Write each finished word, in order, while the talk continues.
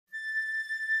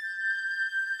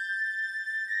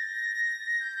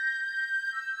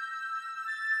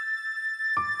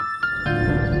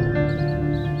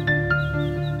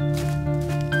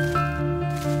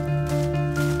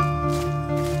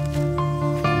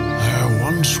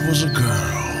once was a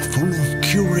girl full of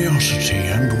curiosity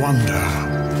and wonder.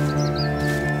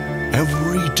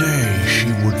 Every day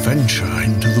she would venture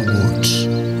into the woods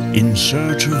in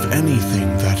search of anything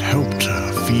that helped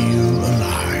her feel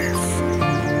alive.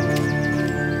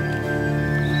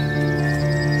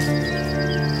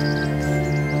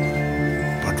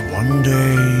 But one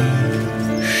day,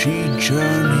 she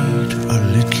journeyed a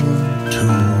little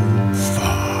too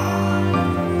far.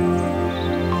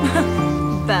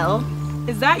 Belle,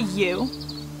 is that you?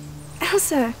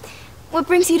 Elsa, what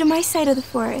brings you to my side of the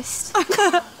forest?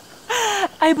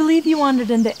 I believe you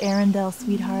wandered into Arendelle,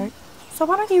 sweetheart. So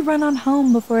why don't you run on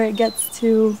home before it gets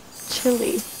too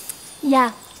chilly?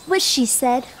 Yeah, what she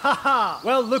said. Haha!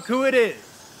 Well, look who it is.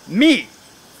 Me!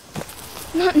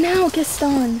 Not now,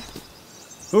 Gaston.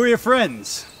 Who are your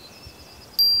friends?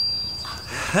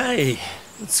 Hey,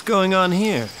 what's going on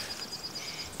here?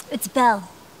 It's Belle.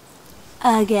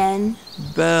 Again.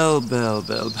 Belle.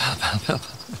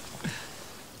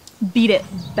 Beat it,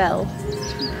 Belle.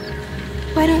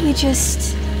 Why don't you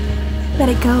just let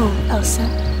it go, Elsa?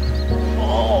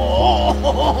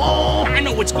 Oh, I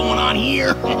know what's going on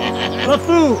here.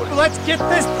 LaFou, let's get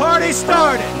this party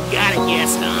started. Got it,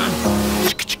 Gaston.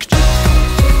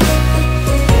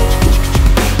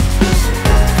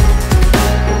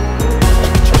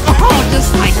 Oh,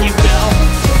 just like you, Belle.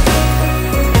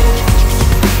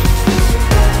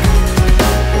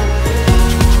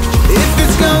 If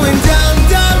it's going down,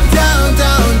 down, down,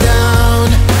 down, down,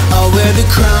 I'll wear the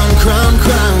crown, crown,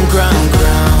 crown, crown,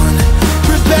 crown.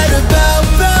 Prepare to bow,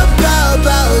 bow, bow,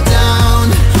 bow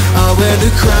down. I'll wear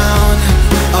the crown,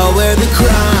 I'll wear the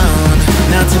crown.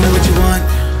 Now tell me what you want.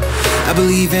 I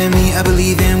believe in me, I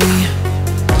believe in we.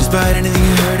 Despite anything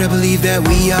you heard, I believe that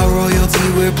we are royalty.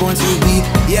 We're born to be,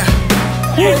 yeah.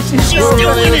 She's doing it,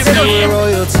 We're man.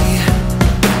 royalty.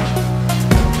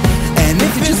 And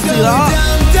if it's going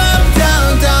down, down,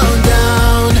 down, down,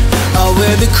 down, I'll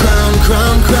wear the crown,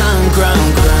 crown, crown,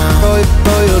 crown, crown.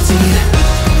 Royalty.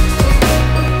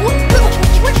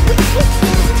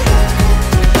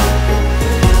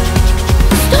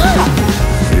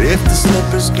 If the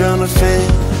slipper's gonna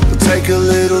fit, we'll take a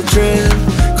little trip.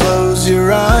 Close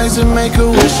your eyes and make a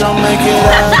wish, I'll make it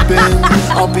happen.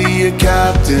 I'll be your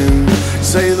captain.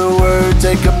 Say the word,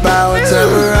 take a bow, it's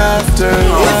ever after.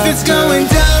 If it's going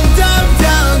down, down,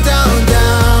 down, down,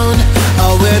 down,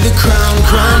 I'll wear the crown,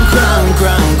 crown, crown,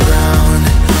 crown, crown.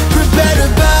 Prepare to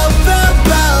bow, bow,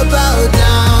 bow, bow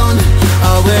down.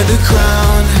 I'll wear the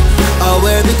crown, I'll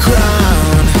wear the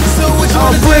crown. So which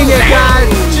one is bring it, guys.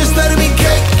 Just let it be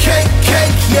cake, cake,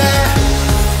 cake, yeah.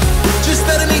 Just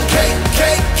let it be cake,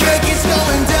 cake, cake. It's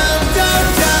going down, down,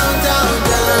 down, down,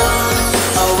 down.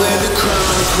 I'll wear the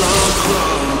crown, crown,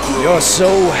 crown, crown. You're so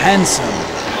handsome.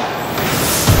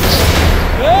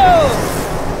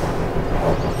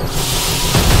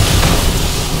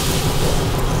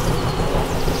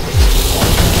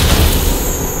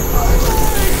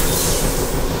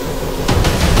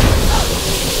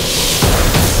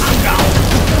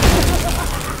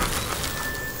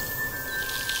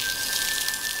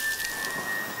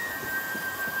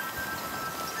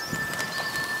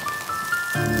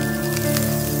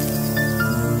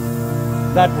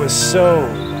 That was so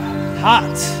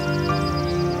hot.